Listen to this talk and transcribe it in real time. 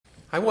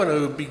I want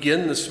to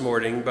begin this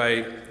morning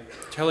by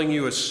telling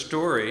you a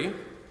story.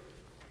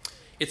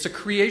 It's a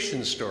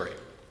creation story.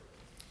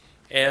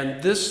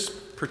 And this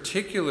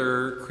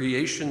particular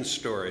creation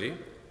story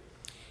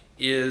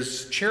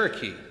is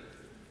Cherokee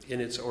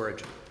in its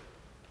origin.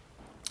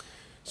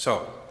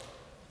 So,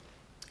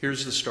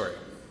 here's the story.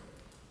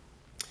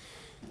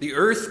 The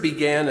earth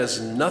began as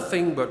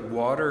nothing but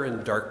water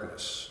and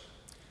darkness,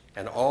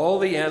 and all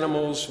the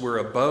animals were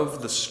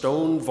above the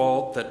stone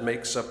vault that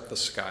makes up the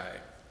sky.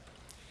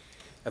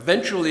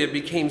 Eventually, it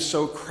became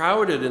so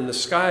crowded in the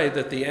sky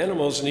that the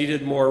animals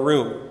needed more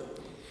room,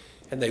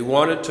 and they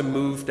wanted to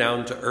move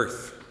down to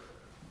earth.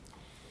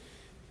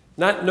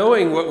 Not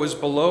knowing what was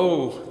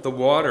below the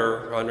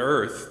water on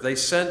earth, they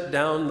sent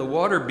down the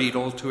water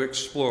beetle to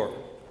explore.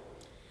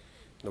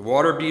 The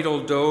water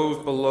beetle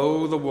dove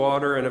below the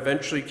water and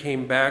eventually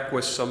came back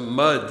with some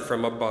mud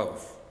from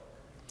above,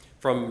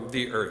 from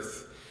the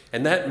earth.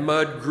 And that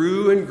mud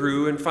grew and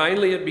grew, and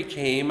finally it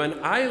became an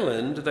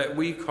island that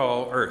we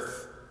call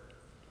Earth.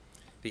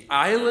 The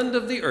island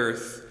of the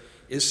earth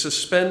is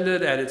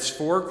suspended at its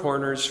four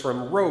corners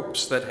from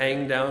ropes that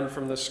hang down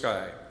from the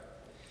sky.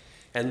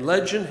 And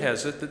legend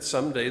has it that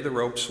someday the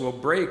ropes will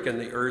break and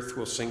the earth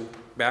will sink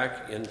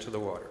back into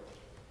the water.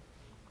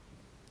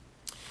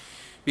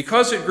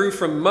 Because it grew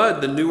from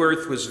mud, the new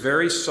earth was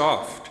very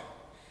soft.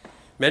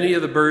 Many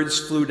of the birds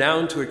flew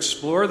down to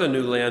explore the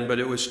new land, but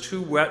it was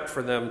too wet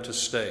for them to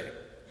stay.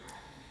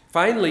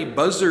 Finally,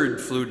 Buzzard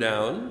flew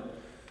down,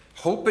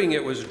 hoping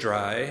it was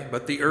dry,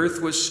 but the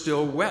earth was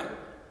still wet.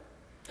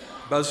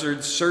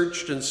 Buzzard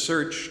searched and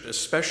searched,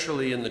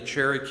 especially in the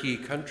Cherokee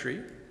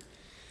country,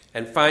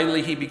 and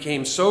finally he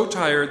became so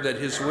tired that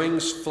his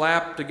wings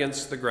flapped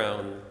against the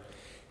ground,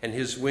 and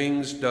his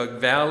wings dug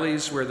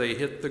valleys where they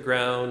hit the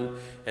ground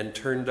and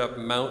turned up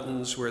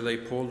mountains where they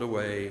pulled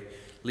away,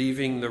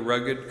 leaving the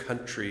rugged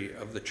country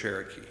of the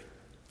Cherokee.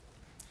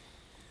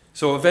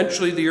 So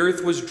eventually the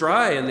earth was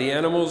dry and the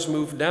animals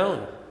moved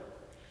down.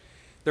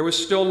 There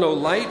was still no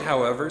light,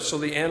 however, so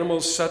the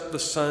animals set the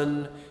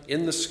sun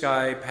in the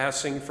sky,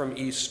 passing from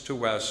east to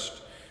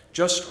west,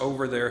 just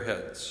over their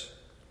heads.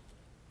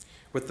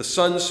 With the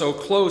sun so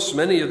close,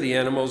 many of the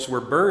animals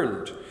were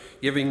burned,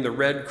 giving the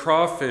red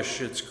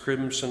crawfish its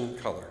crimson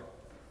color.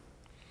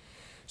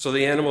 So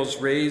the animals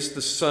raised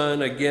the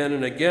sun again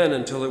and again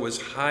until it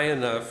was high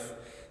enough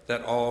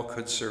that all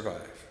could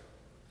survive.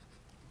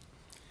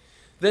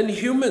 Then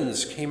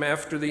humans came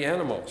after the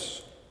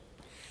animals.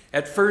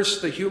 At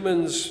first, the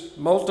humans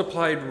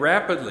multiplied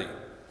rapidly,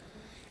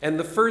 and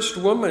the first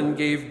woman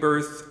gave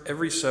birth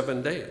every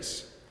 7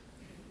 days.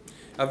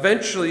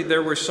 Eventually,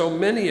 there were so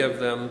many of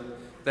them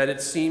that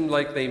it seemed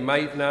like they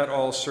might not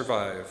all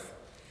survive.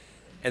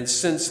 And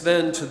since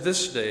then, to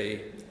this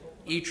day,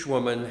 each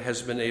woman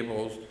has been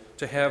able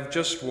to have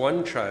just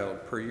one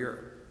child per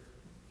year.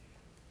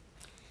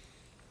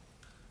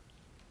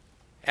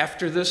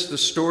 After this, the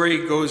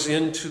story goes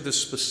into the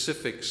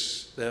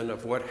specifics then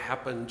of what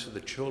happened to the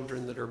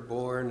children that are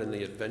born and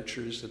the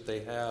adventures that they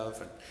have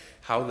and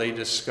how they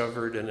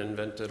discovered and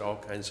invented all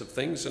kinds of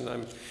things. And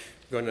I'm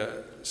going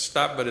to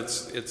stop, but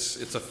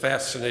it's a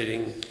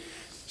fascinating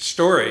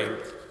story.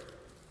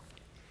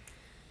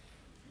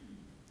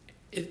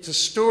 It's a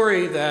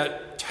story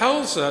that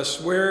tells us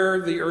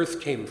where the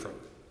earth came from.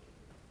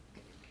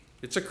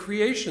 It's a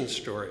creation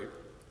story.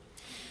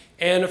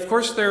 And of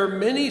course, there are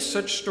many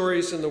such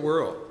stories in the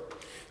world.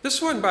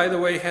 This one, by the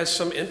way, has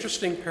some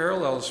interesting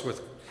parallels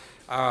with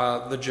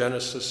the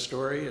Genesis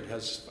story. It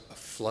has a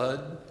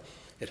flood.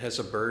 It has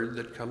a bird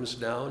that comes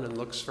down and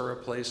looks for a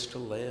place to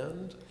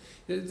land.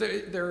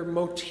 There are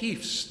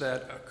motifs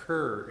that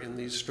occur in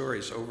these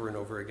stories over and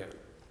over again.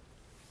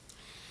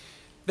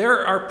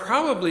 There are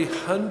probably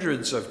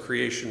hundreds of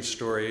creation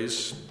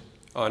stories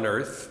on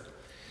earth,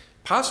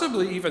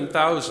 possibly even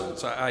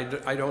thousands.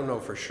 I don't know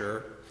for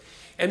sure.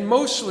 And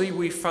mostly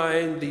we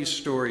find these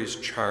stories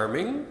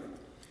charming,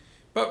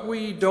 but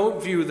we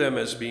don't view them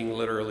as being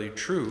literally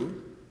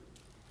true.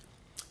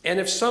 And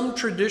if some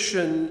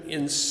tradition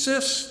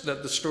insists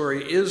that the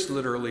story is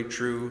literally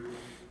true,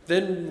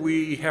 then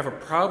we have a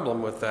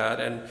problem with that.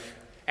 And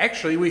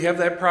actually, we have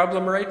that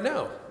problem right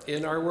now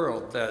in our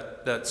world,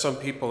 that some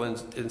people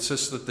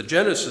insist that the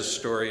Genesis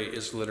story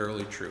is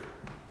literally true.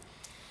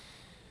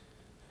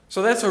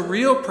 So that's a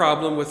real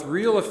problem with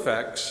real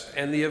effects,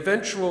 and the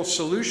eventual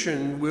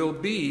solution will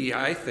be,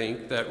 I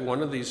think, that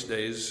one of these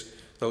days,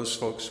 those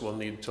folks will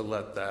need to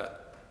let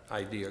that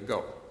idea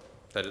go,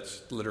 that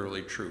it's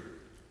literally true.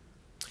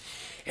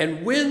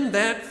 And when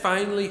that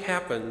finally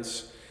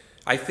happens,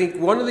 I think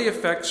one of the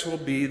effects will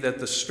be that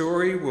the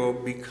story will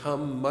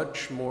become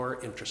much more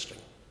interesting.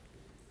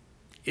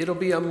 It'll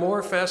be a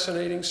more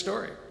fascinating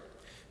story,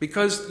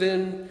 because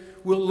then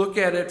we'll look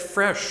at it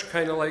fresh,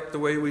 kind of like the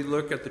way we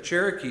look at the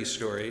Cherokee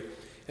story,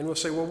 and we'll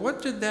say, well,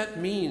 what did that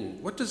mean?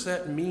 What does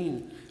that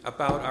mean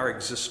about our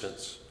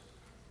existence?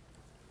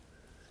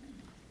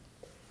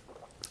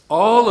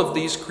 All of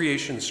these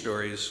creation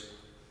stories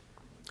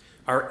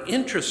are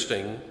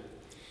interesting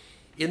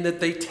in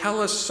that they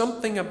tell us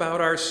something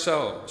about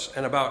ourselves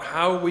and about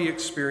how we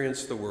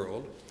experience the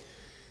world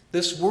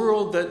This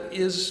world that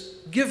is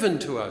given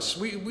to us.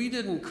 We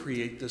didn't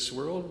create this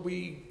world.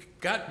 We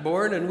got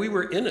born and we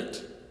were in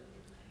it.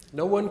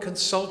 No one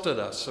consulted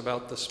us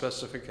about the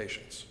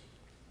specifications.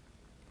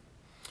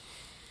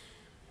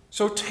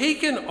 So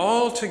taken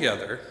all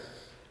together,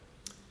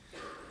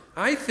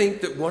 I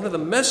think that one of the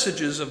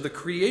messages of the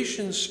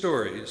creation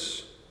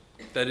stories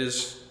that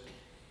is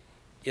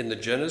in the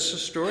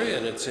Genesis story,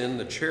 and it's in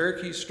the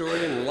Cherokee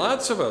story, and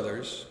lots of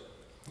others,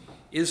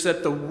 is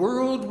that the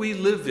world we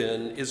live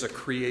in is a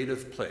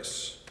creative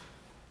place.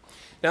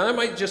 Now, that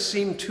might just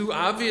seem too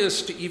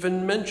obvious to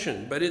even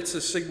mention, but it's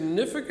a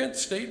significant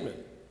statement.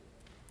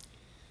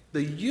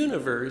 The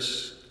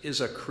universe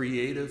is a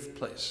creative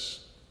place.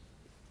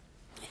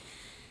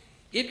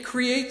 It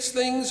creates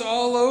things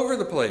all over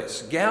the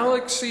place.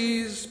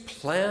 Galaxies,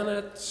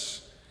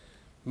 planets,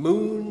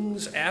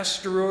 moons,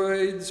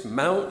 asteroids,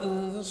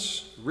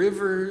 mountains,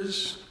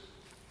 rivers,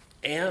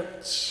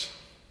 ants,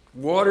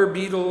 water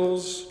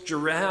beetles,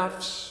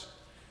 giraffes,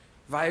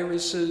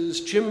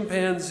 viruses,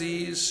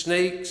 chimpanzees,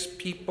 snakes,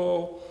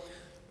 people,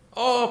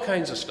 all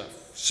kinds of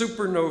stuff.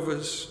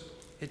 Supernovas.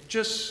 It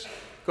just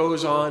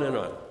goes on and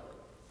on.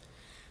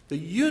 The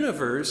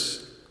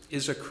universe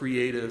is a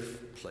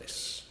creative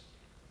place.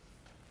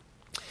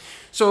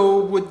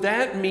 So would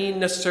that mean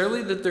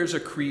necessarily that there's a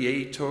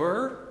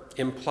creator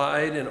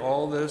implied in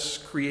all this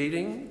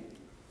creating?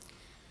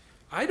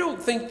 I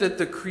don't think that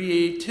the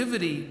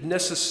creativity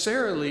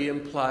necessarily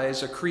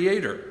implies a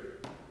creator.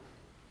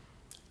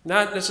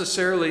 Not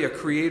necessarily a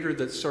creator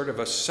that's sort of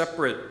a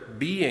separate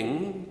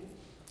being,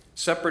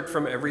 separate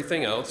from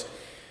everything else.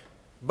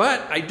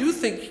 But I do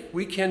think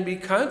we can be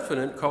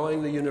confident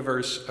calling the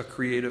universe a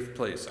creative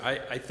place.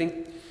 I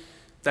think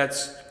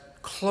that's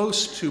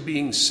close to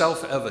being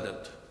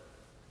self-evident.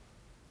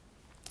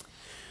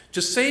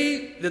 To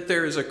say that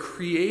there is a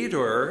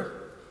creator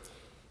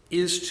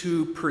is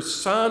to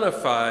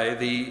personify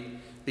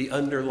the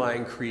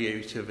underlying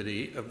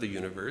creativity of the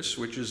universe,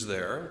 which is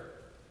there.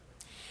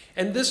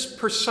 And this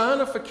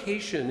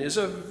personification is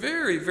a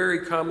very,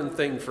 very common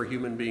thing for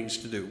human beings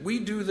to do. We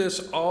do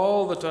this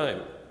all the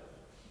time.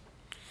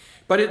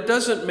 But it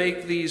doesn't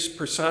make these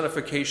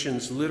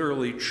personifications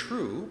literally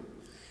true.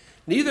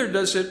 Neither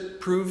does it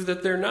prove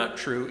that they're not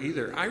true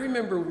either. I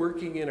remember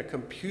working in a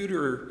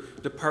computer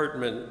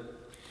department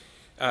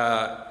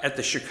at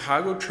the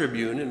Chicago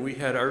Tribune, and we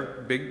had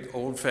our big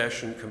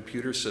old-fashioned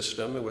computer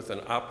system with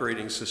an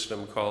operating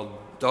system called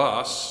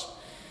DOS.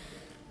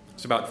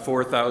 It's about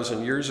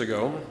 4,000 years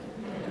ago,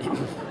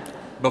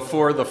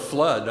 before the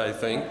flood, I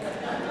think.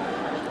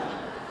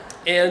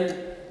 And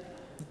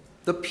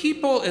the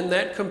people in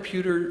that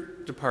computer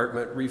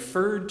department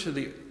referred to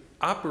the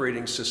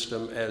operating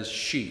system as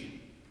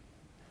she.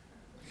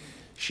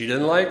 She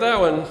didn't like that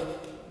one.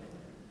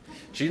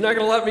 She's not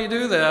going to let me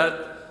do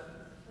that.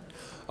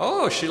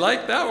 Oh, she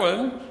liked that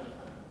one.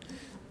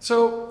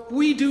 So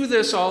we do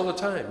this all the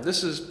time.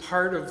 This is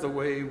part of the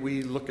way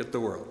we look at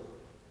the world.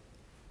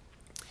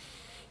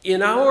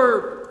 In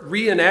our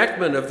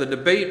reenactment of the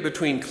debate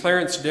between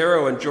Clarence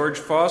Darrow and George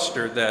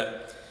Foster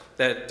that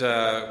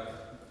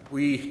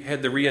we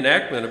had the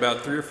reenactment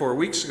about 3 or 4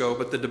 weeks ago,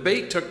 but the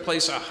debate took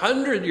place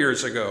 100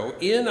 years ago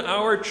in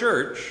our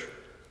church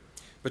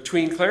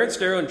between Clarence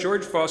Darrow and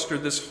George Foster,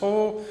 this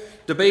whole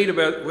debate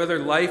about whether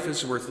life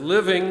is worth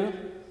living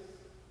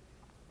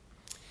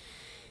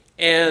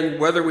and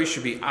whether we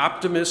should be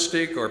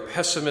optimistic or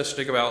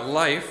pessimistic about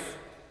life.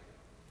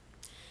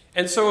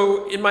 And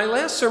so in my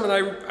last sermon,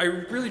 I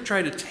really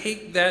tried to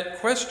take that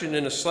question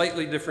in a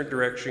slightly different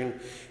direction,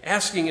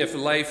 asking if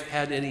life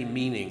had any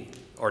meaning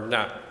or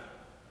not.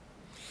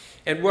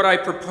 And what I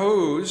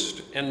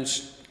proposed, and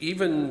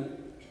even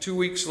 2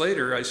 weeks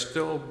later, I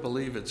still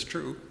believe it's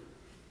true,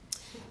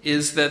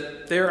 is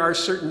that there are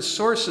certain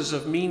sources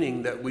of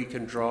meaning that we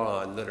can draw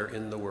on that are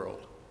in the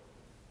world.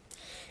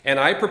 And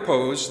I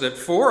proposed that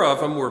 4 of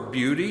them were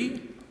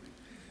beauty,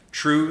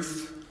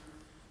 truth,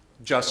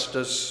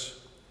 justice,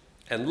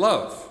 and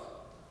love.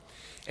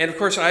 And of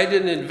course, I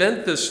didn't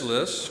invent this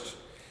list.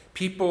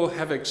 People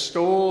have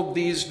extolled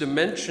these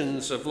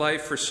dimensions of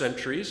life for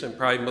centuries and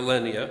probably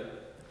millennia.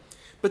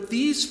 But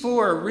these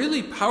 4 are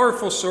really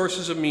powerful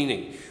sources of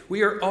meaning.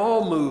 We are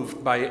all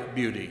moved by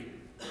beauty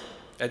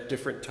at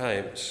different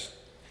times,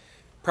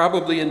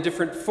 probably in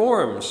different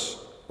forms,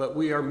 but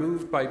we are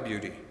moved by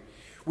beauty.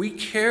 We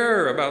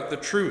care about the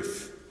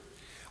truth,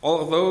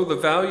 although the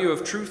value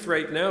of truth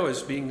right now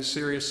is being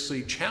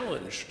seriously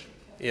challenged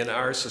in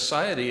our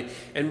society,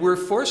 and we're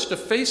forced to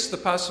face the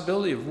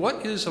possibility of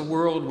what is a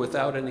world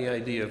without any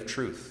idea of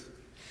truth.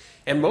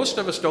 And most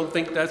of us don't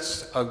think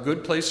that's a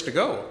good place to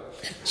go.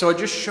 So it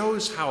just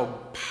shows how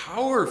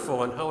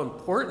powerful and how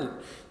important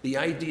the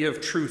idea of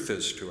truth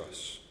is to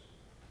us.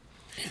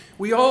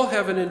 We all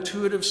have an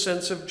intuitive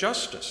sense of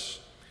justice.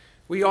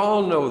 We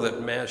all know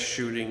that mass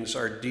shootings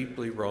are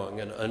deeply wrong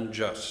and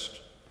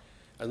unjust,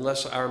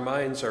 unless our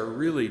minds are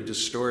really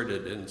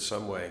distorted in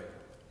some way.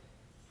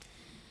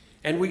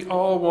 And we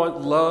all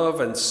want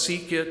love and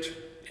seek it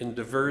in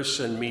diverse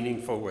and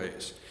meaningful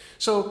ways.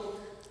 So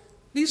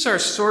these are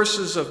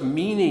sources of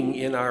meaning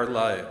in our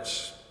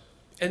lives.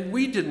 And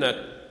we did not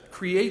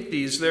create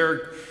these.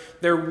 They're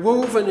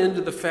woven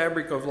into the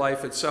fabric of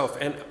life itself.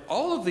 And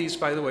all of these,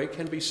 by the way,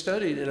 can be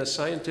studied in a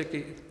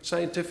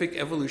scientific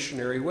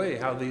evolutionary way,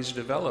 how these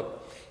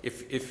develop,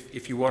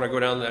 if you want to go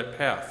down that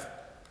path.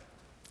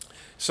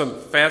 Some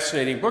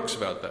fascinating books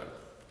about that.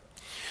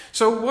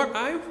 So what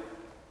I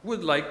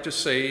would like to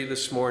say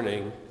this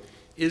morning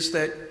is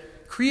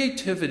that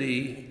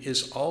creativity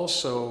is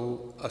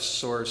also a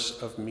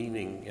source of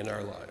meaning in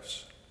our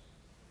lives.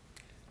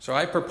 So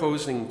I'm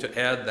proposing to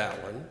add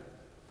that one.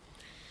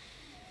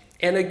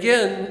 And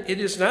again, it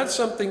is not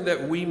something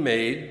that we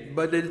made,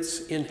 but it's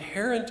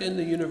inherent in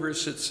the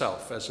universe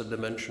itself as a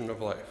dimension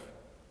of life.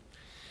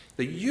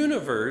 The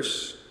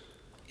universe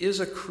is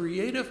a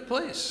creative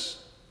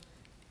place.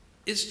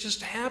 It's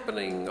just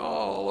happening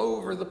all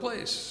over the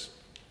place.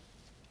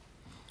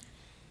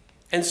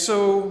 And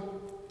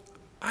so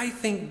I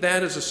think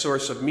that is a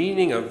source of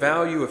meaning, of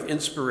value, of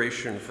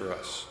inspiration for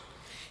us.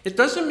 It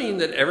doesn't mean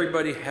that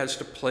everybody has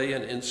to play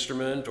an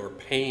instrument or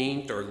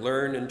paint or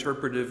learn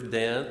interpretive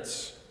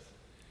dance.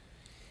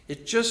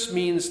 It just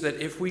means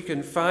that if we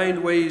can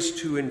find ways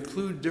to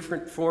include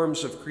different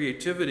forms of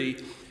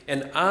creativity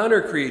and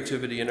honor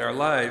creativity in our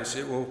lives,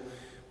 it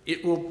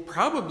will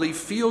probably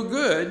feel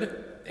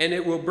good and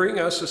it will bring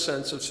us a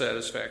sense of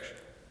satisfaction.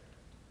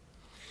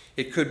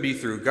 It could be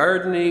through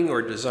gardening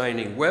or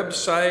designing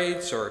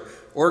websites or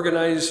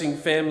organizing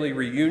family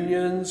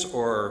reunions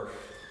or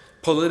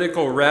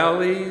political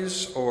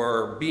rallies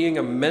or being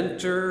a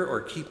mentor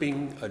or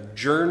keeping a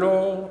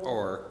journal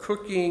or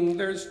cooking.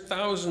 There's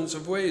thousands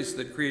of ways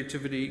that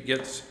creativity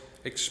gets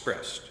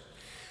expressed.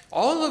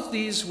 All of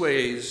these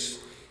ways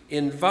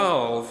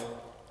involve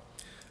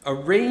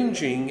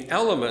arranging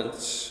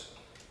elements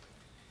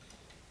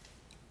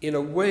in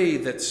a way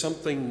that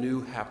something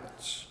new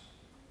happens.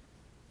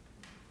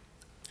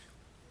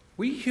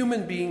 We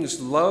human beings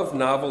love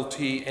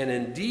novelty, and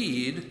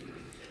indeed,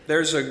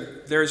 there's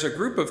a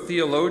group of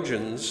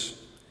theologians,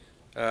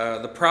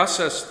 the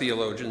process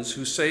theologians,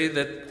 who say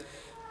that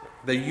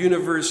the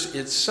universe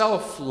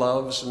itself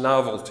loves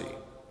novelty.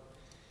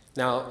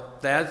 Now,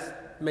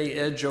 that may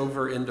edge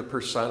over into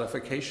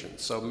personification,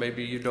 so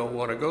maybe you don't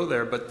want to go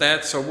there, but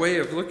that's a way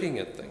of looking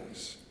at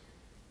things.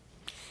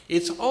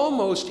 It's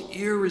almost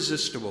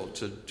irresistible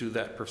to do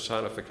that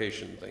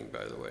personification thing,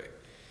 by the way.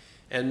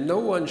 And no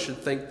one should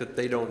think that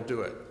they don't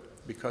do it,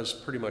 because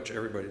pretty much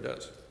everybody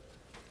does.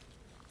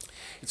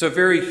 It's a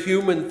very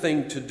human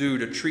thing to do,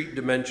 to treat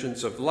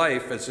dimensions of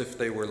life as if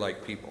they were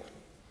like people.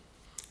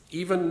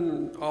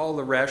 Even all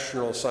the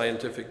rational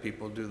scientific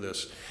people do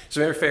this. As a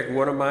matter of fact,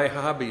 one of my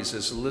hobbies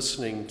is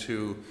listening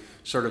to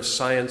sort of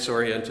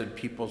science-oriented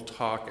people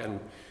talk and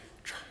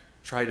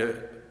try to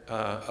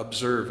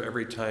observe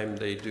every time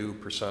they do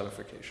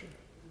personification.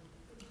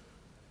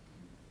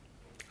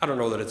 I don't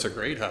know that it's a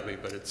great hobby,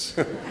 but it's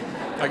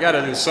I got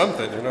to do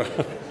something, you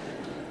know.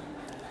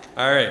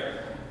 All right.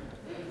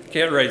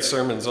 Can't write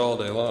sermons all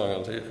day long,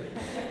 I'll tell you.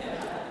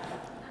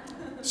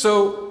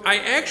 So I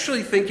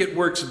actually think it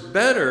works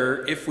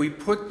better if we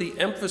put the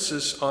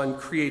emphasis on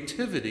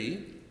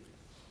creativity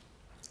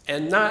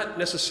and not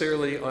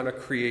necessarily on a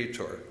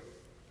creator.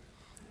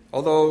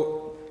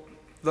 Although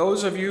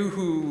those of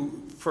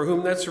you for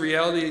whom that's a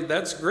reality,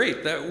 that's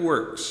great, that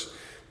works.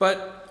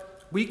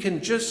 But we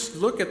can just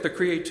look at the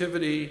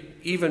creativity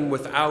even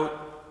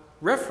without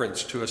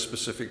reference to a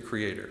specific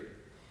creator.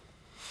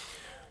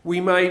 We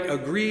might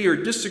agree or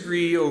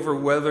disagree over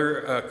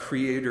whether a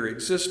creator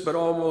exists, but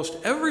almost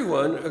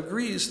everyone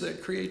agrees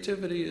that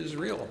creativity is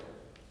real,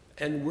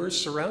 and we're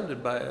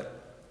surrounded by it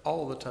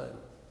all the time,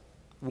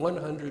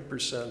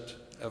 100%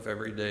 of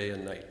every day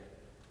and night.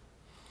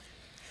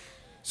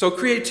 So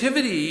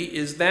creativity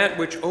is that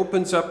which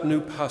opens up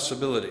new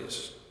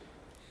possibilities,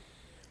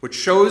 which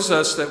shows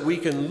us that we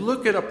can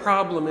look at a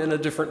problem in a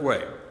different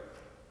way,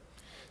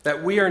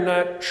 that we are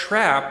not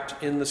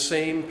trapped in the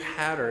same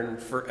pattern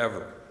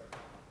forever.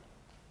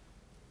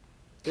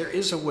 There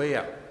is a way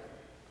out.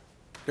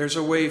 There's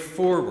a way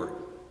forward.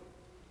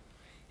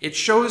 It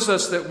shows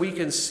us that we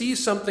can see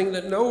something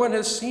that no one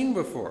has seen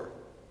before,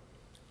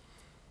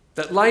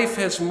 that life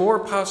has more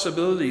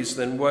possibilities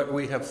than what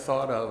we have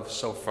thought of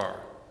so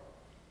far.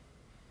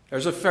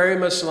 There's a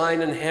famous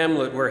line in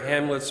Hamlet where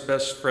Hamlet's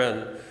best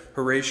friend,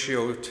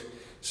 Horatio,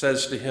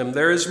 says to him,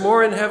 "There is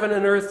more in heaven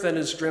and earth than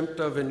is dreamt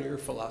of in your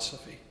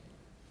philosophy."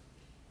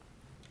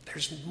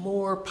 There's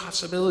more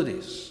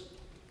possibilities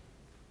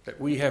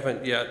that we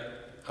haven't yet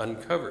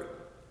uncovered.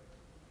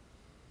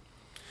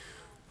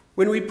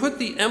 When we put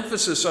the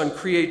emphasis on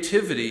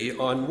creativity,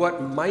 on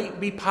what might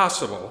be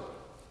possible,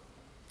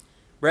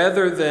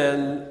 rather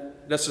than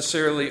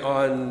necessarily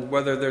on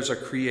whether there's a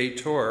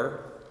creator,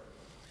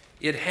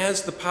 it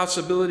has the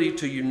possibility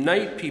to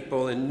unite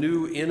people in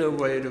new,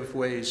 innovative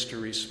ways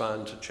to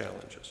respond to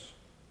challenges.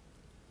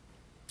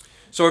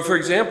 So, for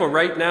example,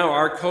 right now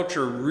our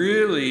culture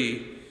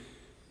really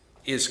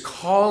is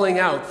calling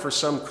out for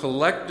some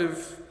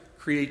collective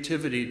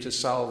creativity to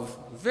solve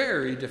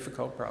very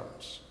difficult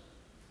problems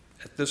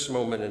at this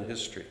moment in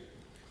history.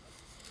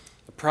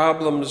 The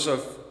problems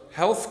of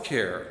health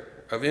care,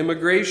 of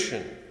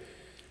immigration,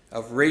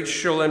 of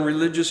racial and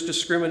religious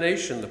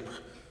discrimination, the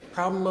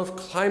problem of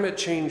climate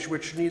change,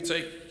 which needs a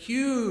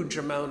huge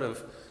amount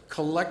of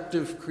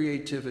collective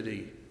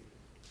creativity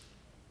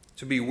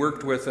to be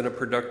worked with in a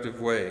productive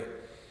way.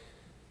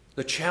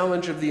 The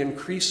challenge of the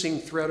increasing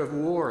threat of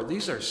war.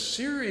 These are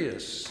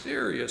serious,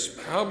 serious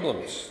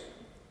problems.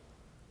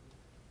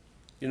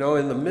 You know,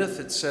 in the myth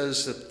it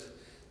says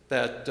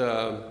that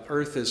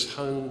Earth is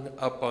hung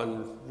up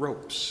on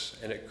ropes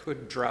and it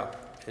could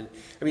drop. And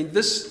I mean,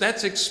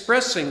 that's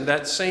expressing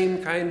that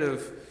same kind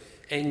of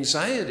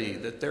anxiety,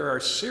 that there are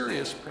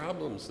serious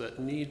problems that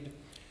need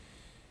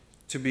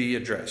to be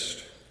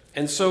addressed.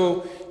 And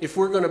so if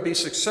we're going to be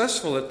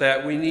successful at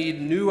that, we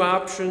need new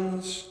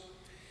options.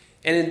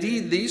 And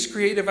indeed, these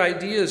creative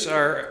ideas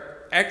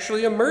are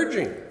actually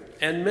emerging,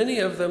 and many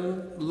of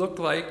them look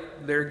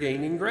like they're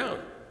gaining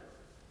ground.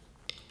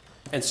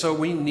 And so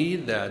we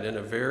need that in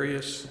a very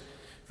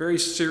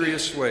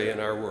serious way in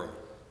our world.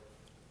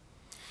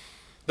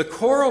 The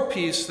choral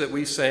piece that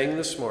we sang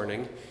this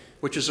morning,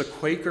 which is a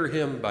Quaker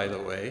hymn, by the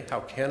way,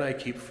 how can I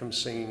keep from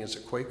singing as a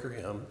Quaker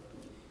hymn?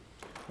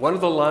 One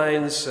of the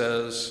lines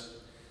says,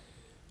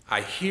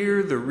 I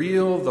hear the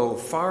real though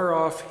far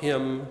off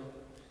hymn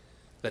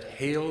that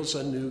hails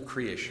a new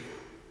creation.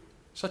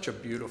 Such a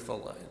beautiful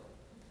line.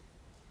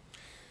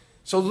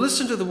 So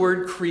listen to the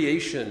word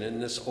creation in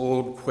this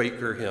old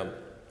Quaker hymn.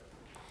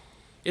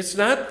 It's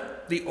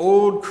not the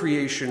old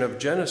creation of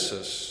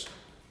Genesis.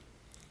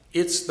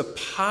 It's the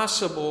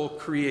possible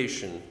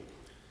creation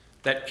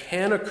that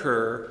can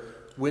occur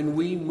when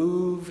we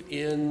move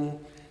in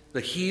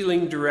the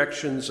healing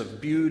directions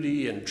of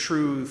beauty and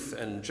truth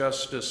and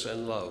justice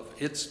and love.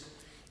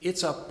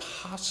 It's a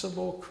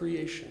possible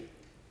creation.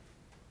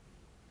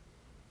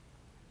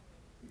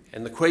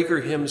 And the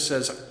Quaker hymn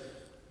says,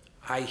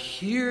 I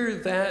hear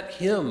that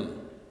hymn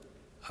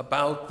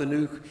about the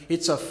new.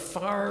 It's a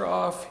far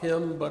off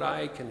hymn, but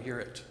I can hear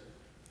it.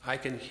 I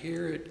can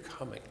hear it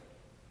coming.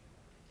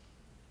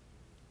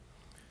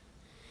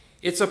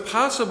 It's a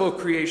possible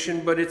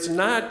creation, but it's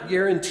not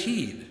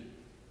guaranteed.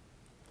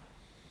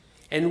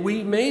 And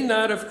we may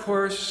not, of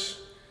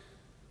course,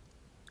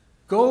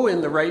 go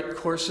in the right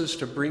courses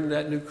to bring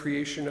that new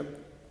creation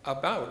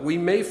about. We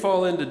may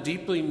fall into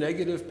deeply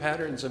negative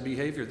patterns of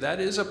behavior. That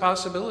is a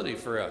possibility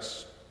for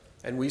us.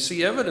 And we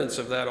see evidence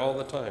of that all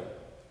the time.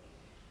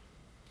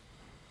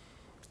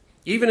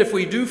 Even if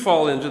we do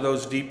fall into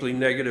those deeply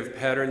negative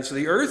patterns,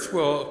 the earth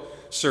will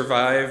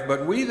survive,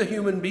 but we, the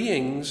human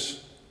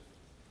beings,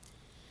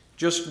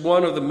 just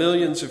one of the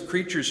millions of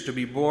creatures to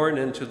be born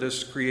into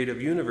this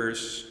creative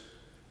universe,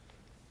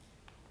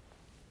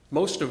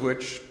 most of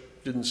which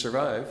didn't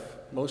survive.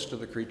 Most of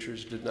the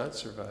creatures did not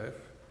survive.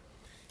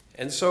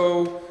 And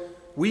so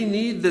we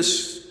need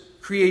this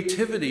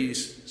creativity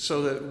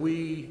so that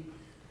we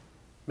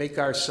make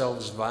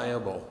ourselves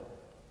viable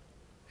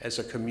as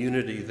a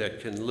community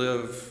that can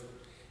live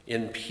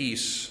in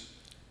peace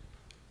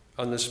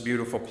on this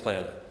beautiful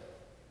planet.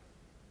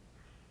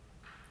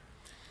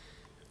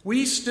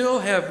 We still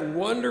have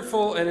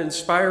wonderful and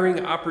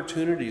inspiring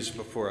opportunities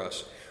before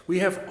us. We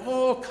have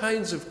all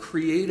kinds of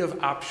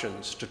creative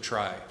options to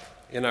try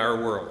in our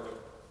world.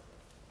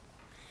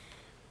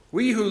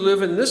 We who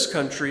live in this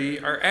country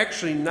are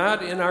actually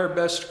not in our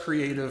best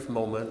creative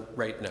moment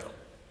right now.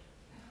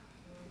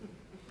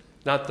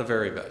 Not the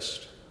very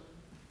best.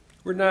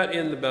 We're not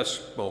in the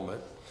best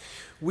moment.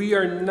 We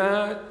are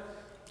not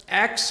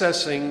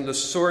accessing the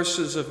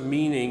sources of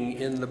meaning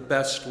in the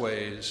best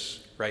ways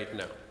right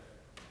now.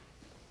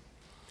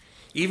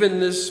 Even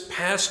this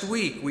past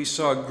week, we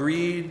saw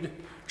greed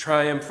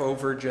triumph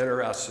over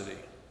generosity,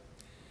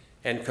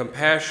 and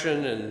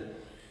compassion and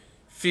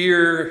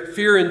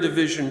fear and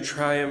division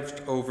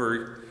triumphed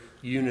over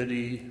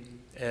unity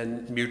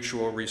and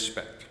mutual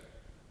respect.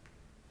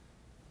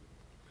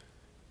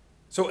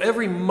 So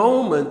every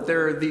moment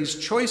there are these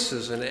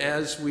choices, and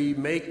as we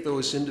make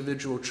those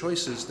individual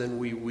choices, then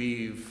we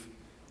weave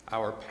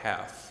our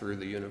path through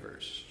the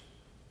universe.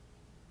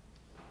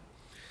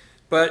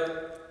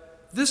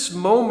 But this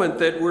moment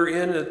that we're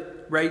in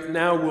right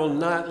now will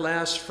not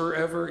last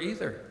forever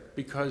either,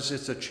 because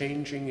it's a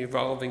changing,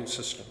 evolving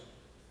system.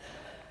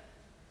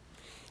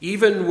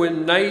 Even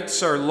when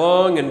nights are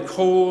long and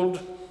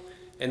cold,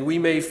 and we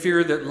may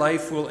fear that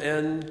life will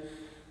end,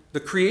 the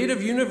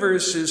creative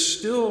universe is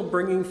still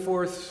bringing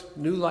forth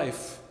new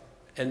life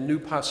and new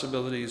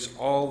possibilities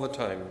all the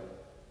time.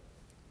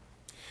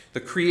 The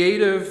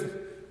creative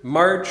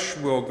march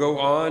will go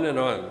on and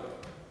on.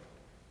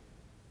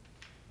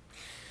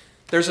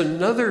 There's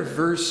another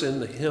verse in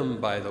the hymn,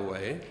 by the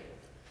way,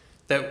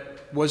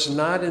 that was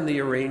not in the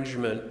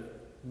arrangement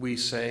we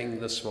sang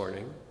this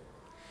morning,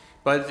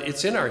 but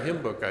it's in our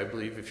hymn book, I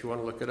believe, if you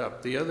want to look it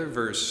up. The other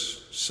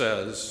verse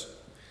says,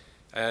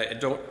 I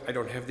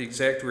don't have the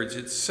exact words.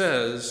 It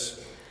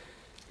says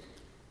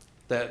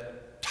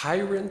that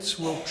tyrants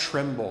will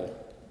tremble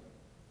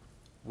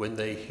when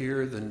they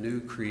hear the new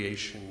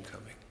creation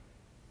coming.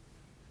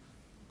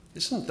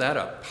 Isn't that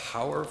a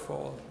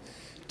powerful?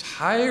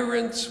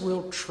 Tyrants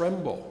will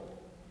tremble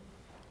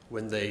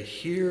when they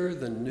hear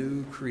the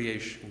new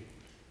creation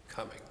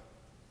coming.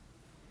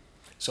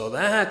 So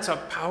that's a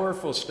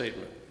powerful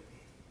statement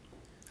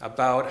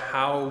about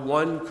how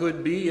one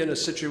could be in a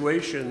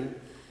situation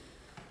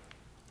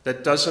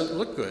that doesn't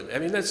look good. I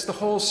mean, that's the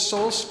whole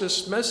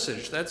solstice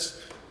message.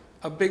 That's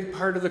a big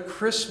part of the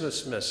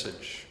Christmas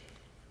message,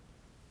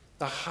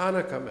 the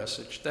Hanukkah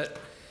message, that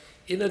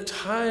in a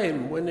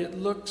time when it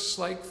looks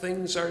like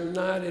things are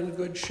not in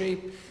good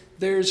shape,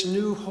 there's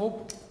new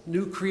hope,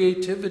 new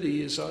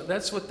creativity.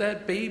 That's what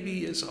that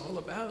baby is all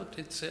about.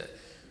 It's a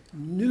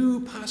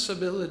new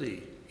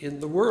possibility in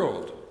the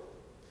world.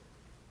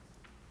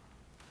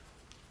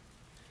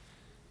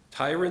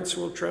 Tyrants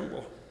will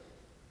tremble.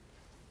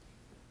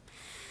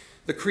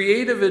 The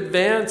creative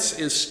advance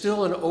is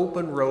still an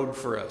open road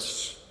for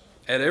us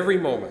at every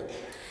moment.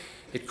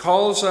 It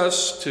calls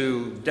us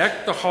to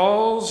deck the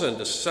halls and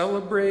to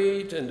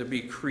celebrate and to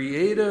be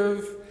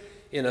creative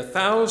in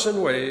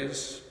 1,000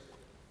 ways,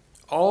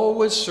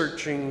 always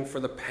searching for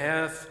the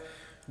path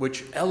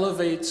which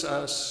elevates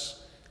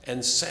us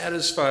and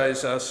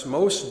satisfies us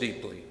most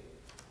deeply,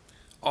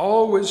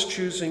 always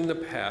choosing the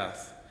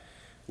path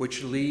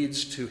which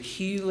leads to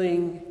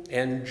healing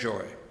and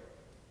joy.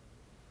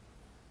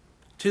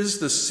 'Tis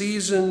the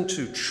season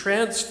to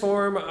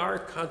transform our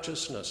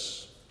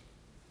consciousness,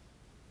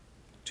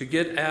 to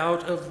get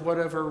out of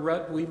whatever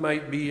rut we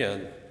might be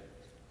in,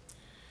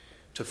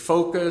 to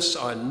focus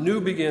on new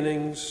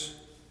beginnings,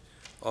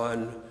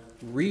 on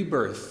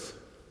rebirth,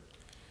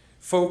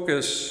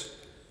 focus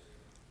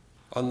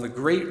on the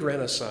great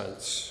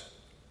Renaissance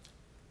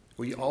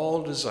we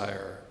all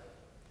desire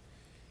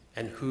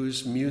and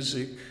whose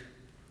music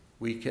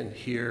we can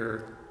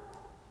hear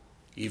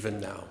even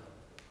now.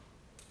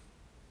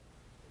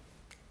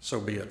 So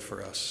be it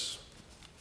for us.